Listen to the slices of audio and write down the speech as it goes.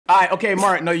All right, okay,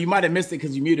 Mark. No, you might have missed it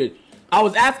because you muted. I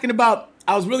was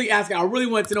really asking. I really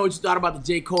wanted to know what you thought about the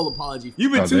J. Cole apology.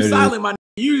 You've been too silent, my nigga.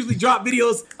 You usually drop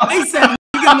videos ASAP.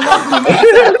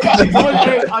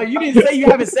 You didn't say you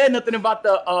haven't said nothing about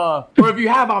the or if you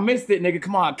have, I missed it, nigga.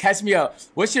 Come on, catch me up.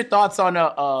 What's your thoughts on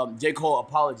the J. Cole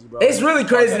apology, bro? It's really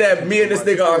crazy that me and this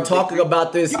nigga are talking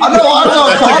about this. I know.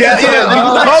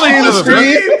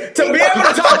 To be able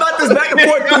to talk about this back and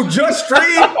forth through just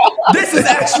stream, this is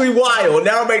actually wild.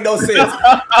 Now it make no sense.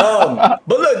 But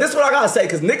look, this is what I gotta say,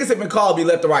 because niggas have been calling me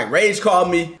left to right. Rage called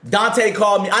me. Dante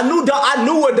called me. I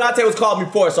knew what Dante was calling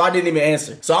me for, so I didn't even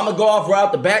answer. So I'm gonna go off right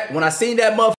out the back. When I seen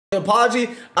that motherfucking apology,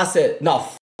 I said, no,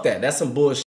 f that. That's some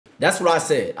bullshit. That's what I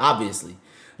said, obviously.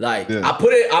 Like, yeah. I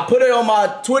put it on my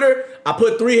Twitter. I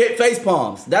put 3 hit face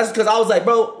palms. That's because I was like,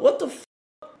 bro, what the f?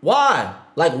 Why?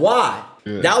 Like, why?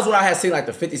 Yeah. That was when I had seen like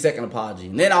the 50-second apology.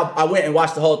 And then I went and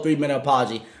watched the whole 3-minute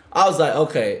apology. I was like,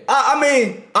 okay. I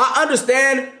mean, I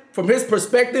understand from his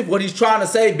perspective what he's trying to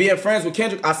say, being friends with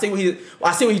Kendrick. I see what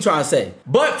he's trying to say.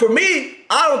 But for me,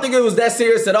 I don't think it was that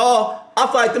serious at all. I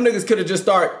feel like them niggas could have just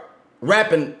started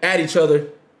rapping at each other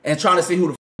and trying to see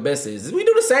who the best is. We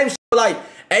do the same shit like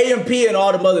AMP and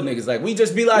all them other niggas. Like, we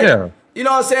just be like, you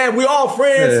know what I'm saying? We all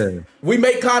friends. Yeah. We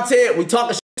make content. We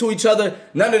talk shit to each other.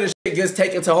 None of the shit gets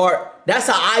taken to heart. That's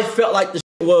how I felt like the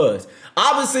shit was.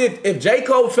 Obviously, if J.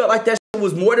 Cole felt like that shit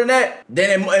was more than that,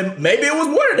 then maybe it was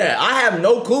more than that. I have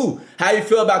no clue how you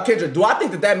feel about Kendrick. Do I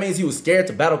think that means he was scared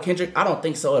to battle Kendrick? I don't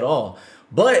think so at all.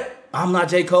 But I'm not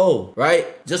J. Cole,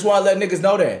 right? Just want to let niggas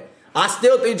know that. I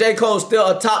still think J. Cole's still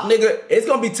a top nigga. It's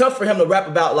going to be tough for him to rap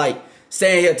about, like,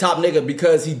 saying he a top nigga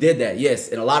because he did that, yes.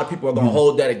 And a lot of people are going to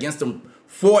hold that against him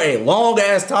for a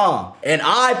long-ass time. And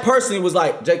I personally was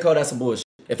like, J. Cole, that's some bullshit.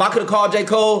 If I could have called J.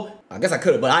 Cole, I guess I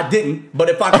could have, but I didn't. But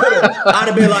if I could have, I'd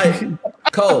have been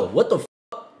like, Cole, what the f***?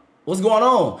 What's going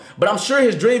on? But I'm sure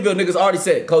his Dreamville niggas already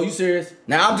said, Cole, you serious?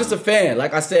 Now, I'm just a fan.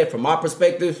 Like I said, from my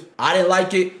perspective, I didn't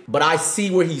like it, but I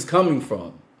see where he's coming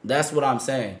from. That's what I'm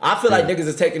saying. I feel like niggas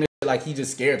is taking this shit like he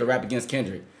just scared to rap against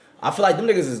Kendrick. I feel like them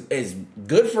niggas is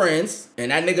good friends,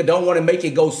 and that nigga don't want to make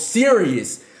it go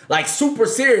serious. Like, super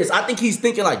serious. I think he's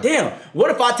thinking like, damn, what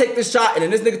if I take this shot and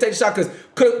then this nigga take the shot? Because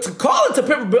to call it To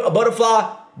Pimp a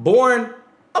Butterfly born,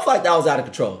 I feel like that was out of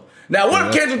control. Now, what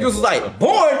if Kendrick was like,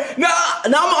 born? Now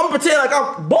I'm pretending like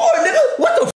I'm born, nigga.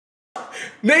 What the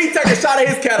f? Then he take a shot at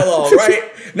his catalog, right?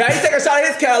 Now he take a shot at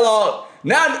his catalog.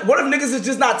 Now, what if niggas is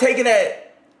just not taking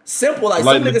that simple? Like,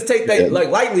 some niggas take that, like,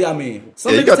 lightly, I mean.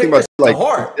 Some niggas take that shit to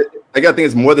heart. I gotta think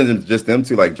it's more than just them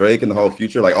two, like Drake and the whole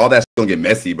Future. Like, all that's gonna get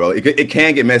messy, bro. It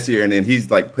can get messier, and then he's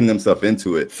like putting himself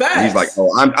into it. Facts. And he's like, oh,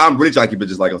 I'm really trying to keep it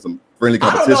just like on some friendly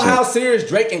competition. I don't know how serious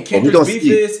Drake and Kendrick's beef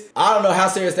is. I don't know how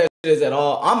serious that shit is at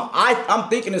all. I'm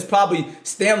thinking it's probably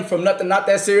stemmed from nothing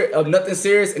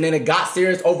serious, and then it got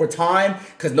serious over time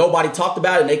because nobody talked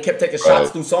about it and they kept taking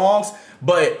shots through songs.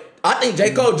 But I think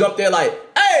J. Cole jumped there like,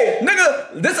 hey,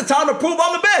 nigga, this is time to prove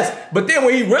I'm the best. But then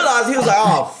when he realized, he was like,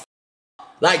 oh,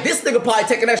 like, this nigga probably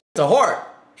taking that shit to heart.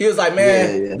 He was like,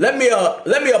 man, let me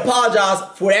apologize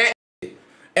for that shit.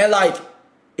 And like,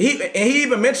 he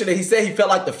even mentioned it. He said he felt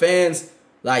like the fans,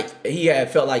 like, he had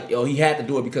felt like, yo, he had to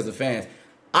do it because of fans.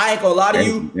 I ain't gonna lie to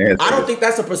you. I don't think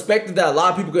that's a perspective that a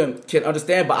lot of people can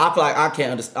understand, but I feel like I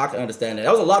can understand that.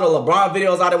 There was a lot of LeBron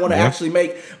videos I didn't want to actually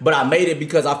make, but I made it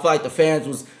because I feel like the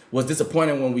fans was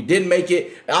disappointed when we didn't make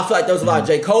it. And I feel like there was a lot of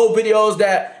J. Cole videos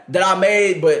that I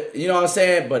made, but you know what I'm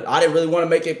saying? But I didn't really want to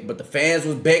make it, but the fans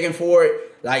was begging for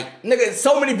it. Like, nigga,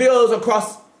 so many videos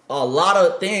across a lot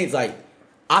of things. Like,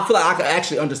 I feel like I can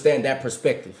actually understand that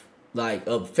perspective, like,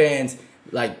 of fans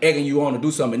like egging you on to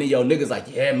do something, and then yo niggas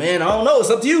like, yeah, man, I don't know, it's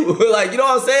up to you. Like, you know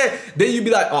what I'm saying? Then you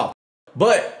be like, oh.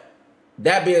 But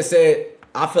that being said,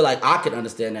 I feel like I can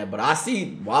understand that, but I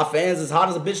see why fans is hot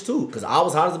as a bitch too, because I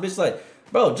was hot as a bitch. Like,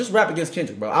 bro, just rap against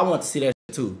Kendrick, bro. I want to see that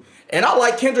shit too. And I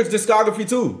like Kendrick's discography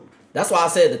too. That's why I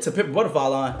said the To Pimp a Butterfly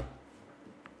line.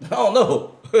 I don't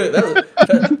know.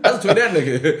 that's between that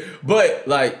nigga. But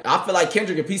like, I feel like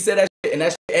Kendrick, if he said that shit and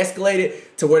that shit escalated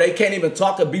to where they can't even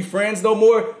talk or be friends no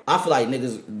more, I feel like them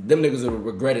niggas would have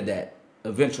regretted that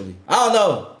eventually. I don't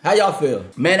know. How y'all feel?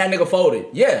 Man, that nigga folded.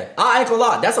 Yeah, I ain't gonna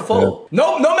lie. That's a fold.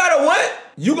 Yeah. No matter what,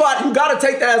 you gotta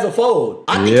take that as a fold.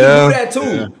 I think you do that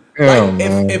too. Yeah.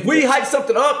 Like, if we hype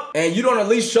something up and you don't at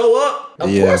least show up, of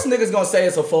course niggas gonna say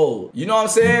it's a fold. You know what I'm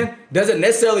saying? Does it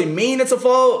necessarily mean it's a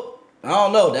fold? I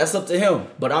don't know. That's up to him.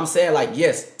 But I'm saying, like,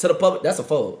 yes, to the public, that's a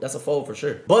fold. That's a fold for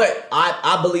sure. But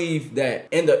I believe that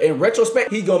in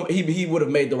retrospect, he would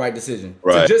have made the right decision.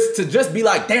 Right. To just be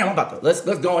like, damn, I'm about to let's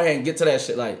go ahead and get to that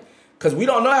shit. Like, cause we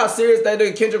don't know how serious that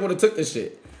nigga Kendrick would have took this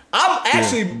shit. I'm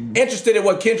actually interested in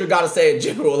what Kendrick got to say in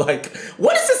general. Like,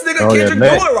 what is this nigga Kendrick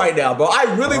doing right now, bro?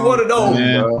 I really want to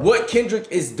know what Kendrick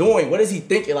is doing. What is he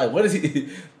thinking? Like, what is he?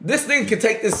 This thing can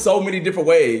take this so many different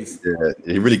ways. Yeah,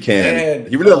 he really can. And,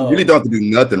 he really don't have to do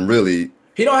nothing, really.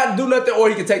 He don't have to do nothing, or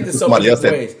he can take this so many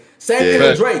different ways. Same thing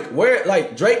with Drake. Where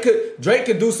like Drake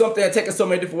could do something and take it so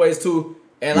many different ways too.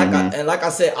 And like I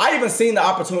said, I even seen the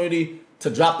opportunity to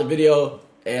drop the video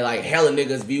and like hella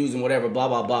niggas views and whatever, blah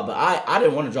blah blah. But I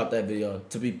didn't want to drop that video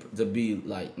to be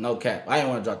like no cap. I didn't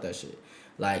want to drop that shit.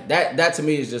 Like that to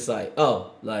me is just like,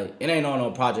 oh, like it ain't on no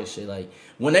project shit. Like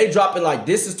when they dropping like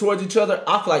disses towards each other,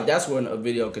 I feel like that's when a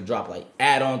video could drop, like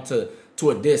add on to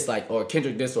a diss, like or a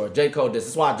Kendrick diss or a J. Cole diss.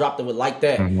 That's why I dropped it with like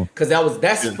that. Cause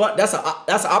that's fun. That's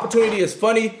an opportunity, it's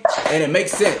funny and it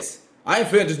makes sense. I ain't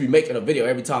finna just be making a video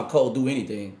every time Cole do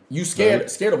anything. You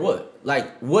scared of what?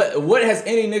 Like what has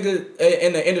any nigga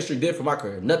in the industry did for my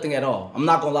career? Nothing at all. I'm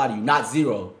not gonna lie to you, not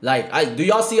zero. Like do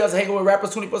y'all see us hanging with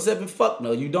rappers 24/7? Fuck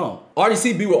no, you don't.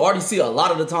 RDC be with RDC a lot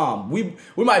of the time. We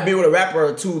might be with a rapper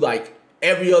or two like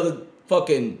every other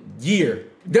fucking year.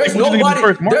 There's nobody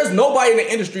in the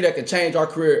industry that can change our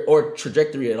career or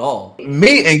trajectory at all.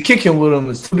 Me and kicking with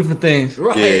them is two different things.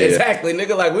 Right, exactly,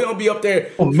 nigga. Like we don't be up there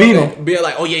being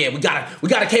like, oh yeah, we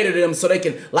gotta cater to them so they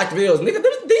can like the videos. Nigga,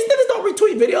 these niggas don't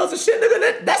retweet videos and shit,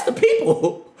 nigga. That's the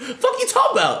people. Fuck you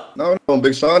talking about? No,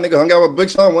 Big Sean, nigga hung out with Big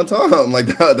Sean one time. Like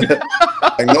that.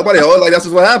 Like nobody like that's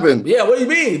just what happened. Yeah, what do you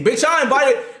mean? Big Sean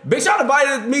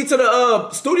invited me to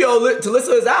the studio to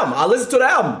listen to his album. I listened to the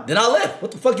album, then I left. What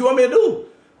the fuck you want me to do?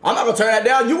 I'm not gonna turn that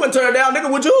down. You wouldn't turn it down,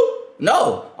 nigga, would you?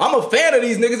 No. I'm a fan of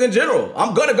these niggas in general.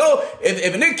 I'm gonna go.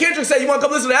 If a nigga Kendrick say you wanna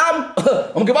come listen to the album,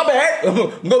 I'm gonna get my bag. I'm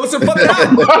gonna listen to the fucking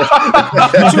album.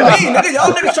 What you mean, nigga?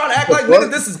 Y'all niggas trying to act like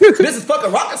nigga, this is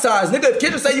fucking rocket science. Nigga, if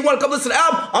Kendrick say you wanna come listen to the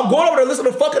album, I'm going over there to listen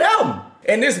to the fucking album.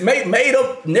 And this made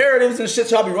up narratives and shit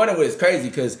y'all be running with is crazy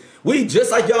because we just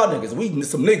like y'all niggas. We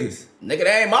some niggas. Nigga,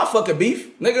 that ain't my fucking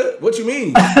beef. Nigga, what you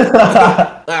mean?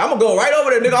 Like, I'm gonna go right over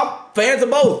there, nigga. I'm fans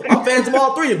of both. I'm fans of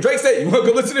all three. If Drake said, you wanna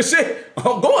go listen to this shit?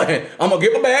 I'm going. I'm gonna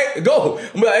get my bag and go.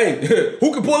 I'm like, hey,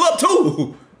 who can pull up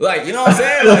too? Like, you know what I'm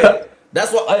saying? Like,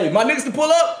 that's what, hey, my niggas can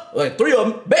pull up. Like, 3 of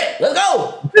them. Bet, let's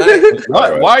go.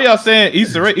 Like, why are y'all saying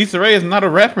Issa Rae? Issa Rae is not a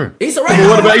rapper. Issa Rae.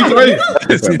 What about Issa Rae?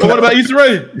 What about Issa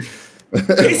Rae?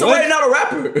 Issa Rae not a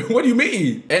rapper. What do you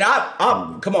mean? And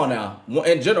I come on now.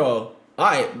 In general,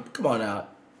 come on now.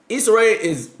 Issa Rae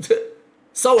is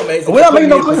so amazing. We're not making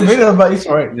no video about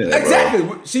Issa Rae. Yeah, exactly.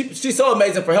 She's so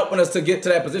amazing for helping us to get to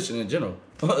that position in general.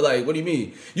 Like, what do you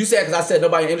mean? You said because I said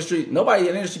nobody in the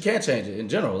industry can change it in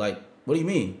general. Like, what do you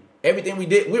mean? Everything we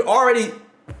did, we're already.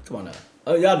 Come on now.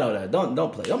 Oh, y'all know that. Don't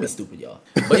play. Don't be stupid, y'all.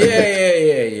 But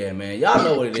yeah, man. Y'all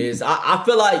know what it is. I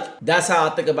feel like that's how I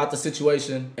think about the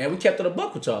situation, and we kept it a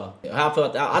buck with y'all. How I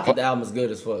felt. I think the album is good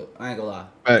as fuck. I ain't gonna lie.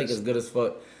 I think it's good as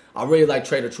fuck. I really like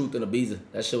Trader Truth and Ibiza.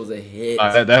 That shit was a hit.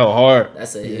 That was hard.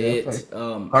 That's a hit.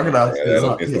 Crocodile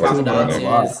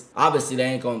Tears. Obviously, they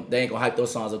ain't gonna hype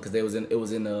those songs up because it was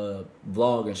in the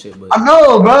vlog and shit. But I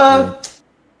know, bro.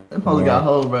 They probably got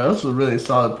hold, bro. This was really a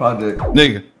solid project,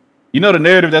 nigga. You know the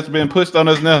narrative that's been pushed on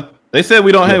us now? They said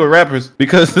we don't hang with rappers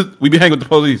because we be hanging with the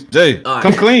police. Jay,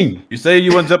 come clean. You say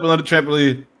you wasn't jumping on the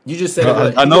trampoline. You just said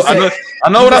I know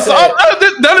what I saw.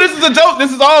 None of this is a joke.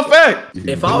 This is all fact.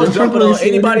 If I was jumping on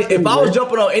anybody, if I was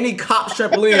jumping on any cop's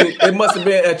trampoline, it must have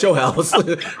been at your house. I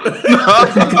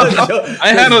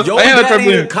ain't had a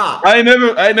trampoline. I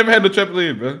ain't never had no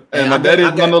trampoline, bro. And my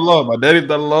daddy's done the law. My daddy's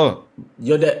done the law.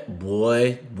 Your dad,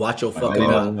 boy, watch your fucking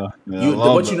mouth.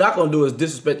 What you're not gonna do is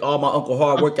disrespect all my Uncle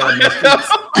Hard work out in the streets.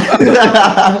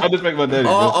 I disrespect my daddy.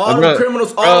 All the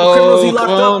criminals he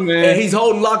locked up, and he's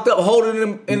holding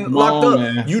them and locked up.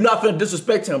 Man. You not finna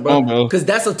disrespect him, bro, because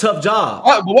that's a tough job.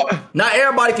 Not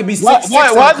everybody can be six. Why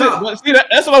is it? See,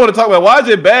 that's what I want to talk about. Why is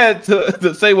it bad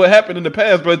to say what happened in the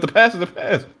past, bro? The past is the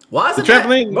past. Why is it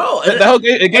trampoline, bro?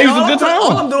 It gave you some good time.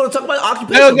 All I'm doing is talk about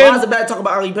occupation. Why is it bad to talk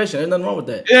about occupation? There's nothing wrong with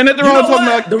that. Yeah, nothing wrong with talking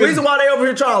about the reason why they over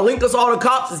here trying to link us all to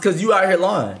cops is because you out here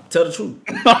lying. Tell the truth.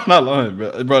 I'm not lying,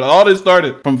 bro. All this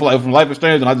started from Life is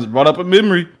Strange, and I just brought up a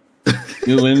memory.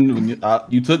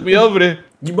 You took me over there.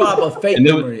 You brought up a fake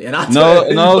memory, and I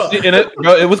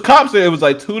it was cops there. It was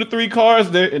like 2 to 3 cars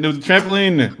there, and there was a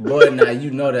trampoline there. Boy, now you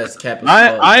know that's capping.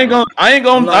 I ain't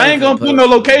gonna put no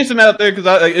location out there because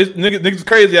niggas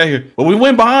crazy out here. But we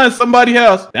went behind somebody's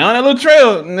house down that little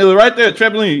trail, and it was right there,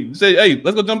 trampoline. You said, "Hey,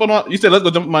 let's go jump on." You said, "Let's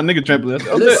go jump on my nigga trampoline."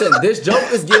 Listen, this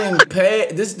joke is getting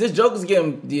paid. This joke is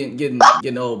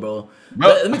getting old, bro.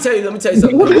 Let me tell you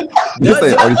something.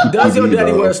 Does your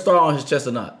daddy wear a star on his chest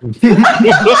or not? Answer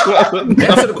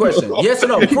the question. Yes or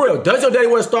no? For real, does your daddy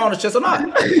wear a star on his chest or not?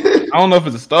 I don't know if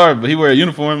it's a star, but he wear a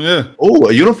uniform. Yeah. Oh,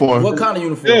 a uniform. What kind of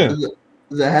uniform? Yeah.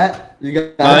 Is it a hat? You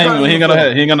got He ain't gonna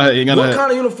have. He ain't gonna have. What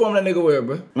kind of uniform that nigga wear,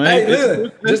 bro? Man, Hey,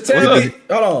 Leland, just tell me.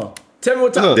 Hold on. Tell me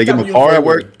what type. They give him a car at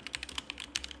work.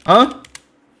 Huh?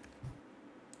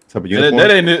 Type of uniform.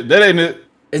 That ain't it. That ain't it.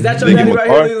 Is that your They daddy give him a right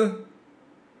car. here, Leland?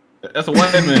 That's a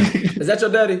white man. Is that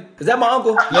your daddy? Is that my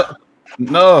uncle?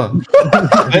 No.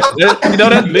 You know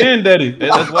that's Ben daddy.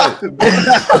 That's white.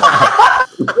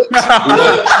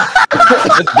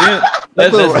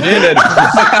 That's Ben daddy.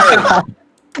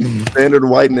 Standard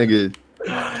white nigga.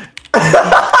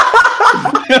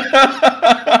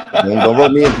 Don't roll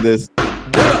me into this. Is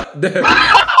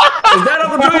that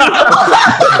Uncle Junior?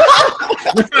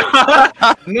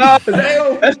 No,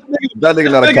 That nigga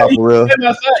not a cop for real.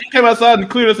 He came outside and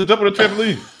cleared us to jump on the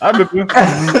trampoline. I remember him.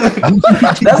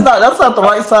 That's not the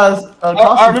right size.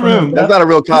 I remember him. That's not a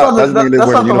real cop. That's That's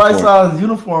not the right size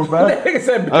uniform, bro. They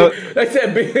said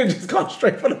Ben just gone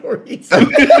straight for no reason.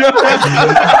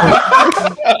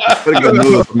 Pretty good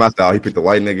move from my style. He picked the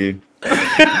white nigga.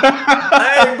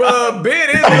 Hey, bro, Ben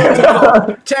is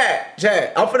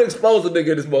Chat. I'm finna expose the nigga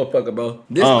in this motherfucker, bro.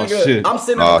 This nigga, shit. I'm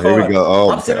sitting in the car. Here we go.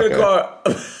 Oh, I'm sitting in the car.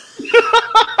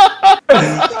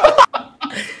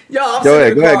 Yo, I'm Go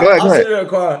sitting ahead. in the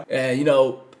car, and you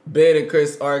know, Ben and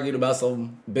Chris argued about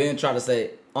something. Ben tried to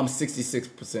say I'm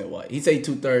 66% white. He said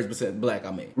 2/3% black.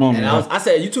 I mean, I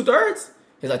said you 2/3.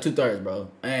 He's like 2/3, bro.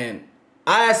 And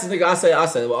I asked this nigga. I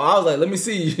said, well, I was like, let me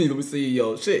see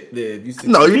your shit. Then you see.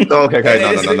 No, you okay?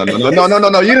 No.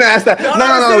 You didn't ask that. No.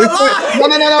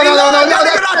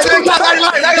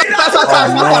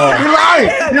 You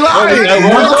lying.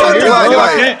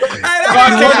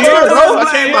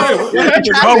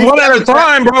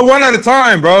 One at a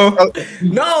time, bro.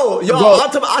 No, yo,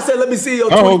 I said, let me see your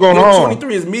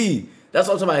 23 is me. That's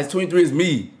what I'm talking about. His 23 is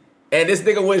me. And this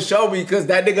nigga wouldn't show me because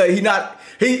that nigga,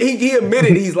 he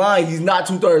admitted he's lying. He's not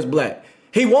 2/3 black.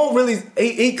 He won't really,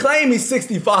 he claimed he's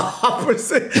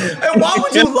 65%. And why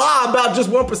would you lie about just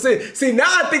 1%? See, now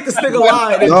I think this nigga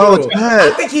lying. No, it's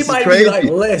bad. I think he might be like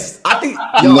less. I think,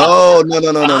 no.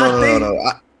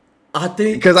 I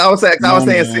think because I was saying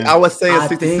 66. I was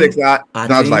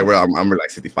like, bro, I'm like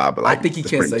 65, but like I think he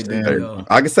can't say nigga.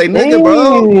 I can say nigga,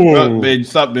 bro. Man,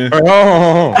 stop there.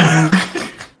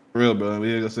 Real, bro.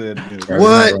 We ain't gonna say it.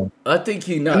 What? I think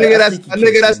he not. Nigga, that's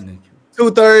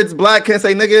 2/3 black. Can't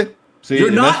say nigga. See, you're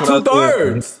not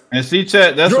 2/3. And see,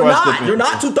 chat. That's why I stepped in. You're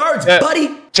not 2/3,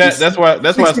 buddy. Chat. That's why.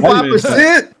 That's why I stepped in.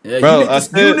 65%. Yeah, bro,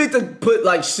 you need to put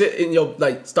like shit in your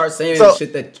start saying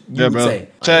shit that you would say.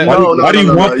 Chat. Why do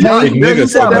you want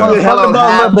niggas?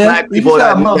 Black people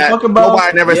that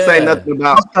nobody never say nothing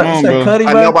about.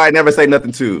 Nobody never say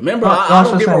nothing to. Remember, I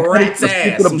don't give a rat's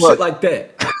ass. Some shit like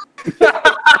that.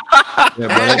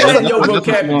 That's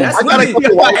really.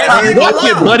 Watch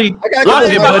it, buddy. Watch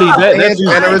it, buddy.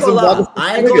 I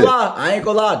ain't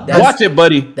gonna lie. Watch it,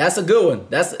 buddy. That's a good one.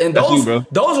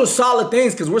 Those are solid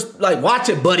things because we're like, watch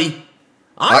it, buddy.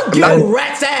 I don't give a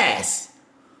rat's ass.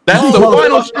 That's the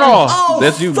final straw. Oh,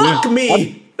 that's you. Fuck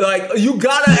me. Like, you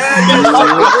gotta add that shit.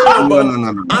 No.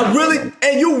 I really, and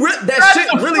that shit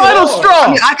really final straw. I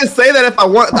mean, I can say that if I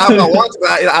want. I want to.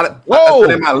 I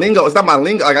put in my lingo. It's not my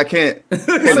lingo. Like I can't.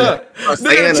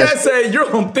 Nigga chat saying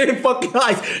you're on thin fucking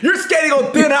ice. You're skating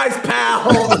on thin ice, pal.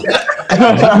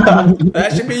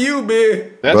 That should be you,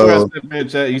 man. That's where I said, man,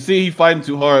 chat. You see, he fighting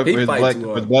too hard for his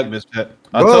blackness, chat.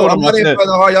 I bro, told him, I'm fighting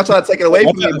hard. Y'all trying to take it away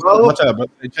from me, bro. Watch out, bro.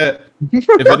 Hey, chat.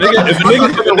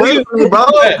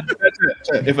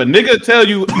 If a nigga tell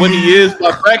you when he is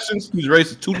by fractions, he's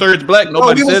racist 2/3 black.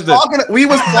 Nobody says that. We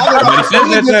was talking about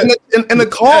in the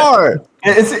car.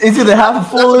 It's either half a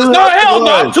full. No, hell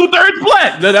no. 2/3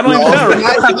 black. That don't even sound right.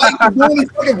 You're doing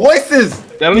these fucking voices.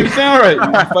 That don't even sound right.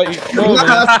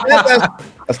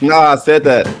 I said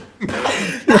that.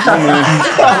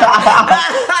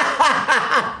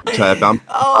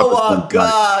 Oh my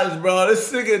gosh, bro.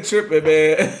 This nigga tripping,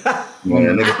 man.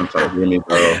 Man, niggas been trying to hear me,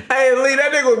 bro. Hey, Lee,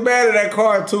 that nigga was mad at that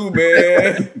car too,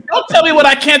 man. Don't tell me what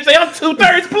I can't say. I'm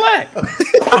 2/3 black.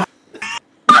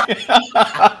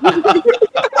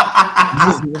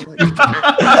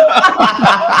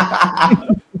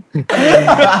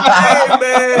 Hey,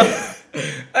 man.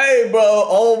 Hey, bro.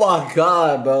 Oh my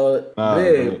god, bro.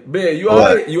 Man, you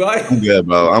alright? You alright? I'm good,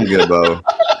 bro.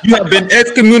 You have been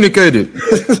excommunicated.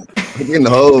 I'm in the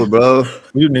hole, bro.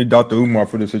 You need Dr. Umar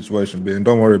for this situation, Ben.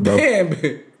 Don't worry, bro. Damn,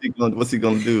 man. What's he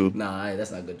gonna do? Nah,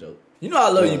 that's not a good joke. You know I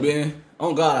love you, Ben.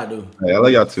 On God, I do. Hey, I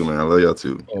love y'all too, man. I love y'all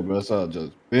too. Oh, bro, that's all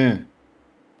jokes. Ben.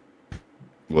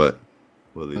 What?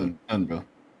 What, Leland? None, bro.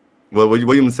 What you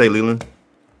gonna say, Leland?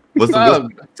 Tell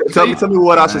me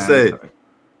what I should say.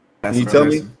 Can you tell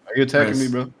me? Are you attacking me,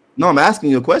 bro? No, I'm asking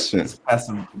you a question.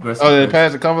 Passive aggressive. Oh, they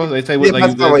pass the convo. They say what Yeah, like I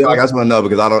just want to know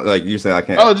because I don't like you say I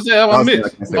can't. Oh, just say I'm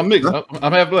mixed. I'm mixed.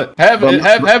 I'm half black.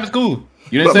 Half is cool.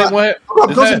 You didn't say one.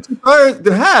 Those are 2/3.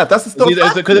 The half. That's the stuff.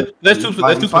 That's too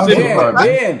specific.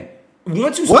 Man,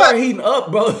 once you start heating up,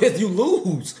 bro, you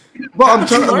lose. Bro, I'm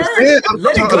trying to understand.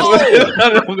 Let it go.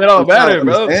 It don't matter,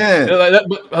 bro.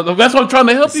 That's what I'm trying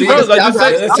to help you, bro. Like you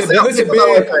say,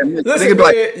 listen,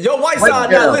 man. Your white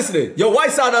side not listening. Your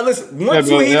white side not listening. Once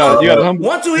you heat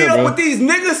up with these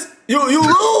niggas, you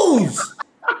lose.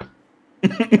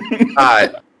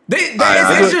 Alright.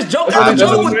 It's just joke after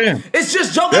joke. It's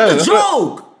just joke after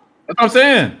joke. That's what I'm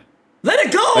saying. Let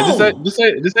it go. Just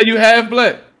say you half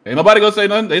black. Ain't nobody gonna say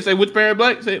nothing. They say which parent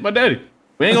black? Say my daddy.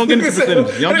 We ain't gonna get into percentage.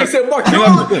 Nigga said, Mark, you're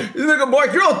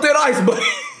on thin ice, buddy.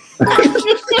 I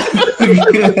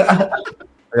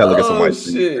gotta look at some white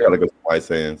sayings. I gotta look at some white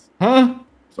sayings. Huh?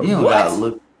 You don't gotta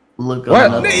look What?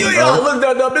 Nigga, you ain't gotta look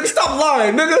that up. Nigga, stop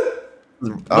lying, nigga.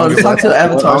 No, just talk to the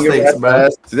Avatar stakes, bro.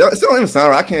 It don't even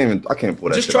sound right. I can't pull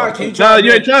that. Just shit try. off. Can you try? No,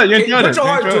 you ain't trying. You ain't trying. Put your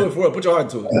heart into it for it. Put your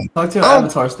heart into it. Talk to the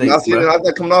Avatar stakes, bro. How's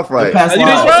that coming off right? You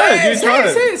didn't try it. You didn't try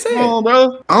it. Say Come on,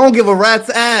 bro. I don't give a rat's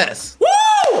ass. Woo!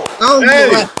 I don't give a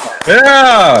rat's ass.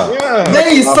 Yeah.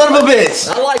 Hey, you son of a bitch.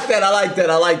 I like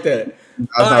that.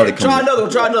 All right, try another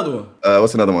one.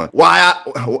 What's another one? Why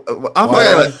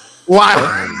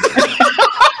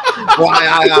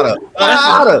I gotta.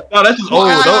 No, that's just old.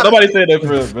 Nobody said that for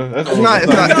real, bro. That's old. It's not.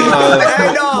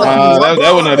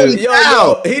 That one not it.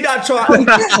 Yo, he not trying.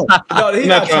 No, he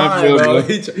not trying, bro.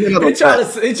 He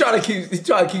trying to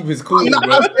keep his cool, bro.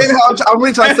 I'm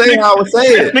really trying to say how I would say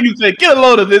it. Nigga said, get a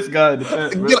load of this guy in the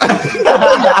chat, bro.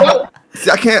 See,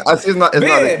 I can't. It's not.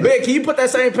 Ben, can you put that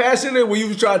same passion in when you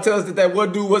was trying to tell us that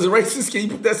one dude was a racist? Can you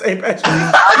put that same passion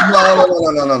in?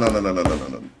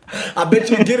 No. I bet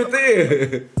you get it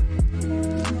there.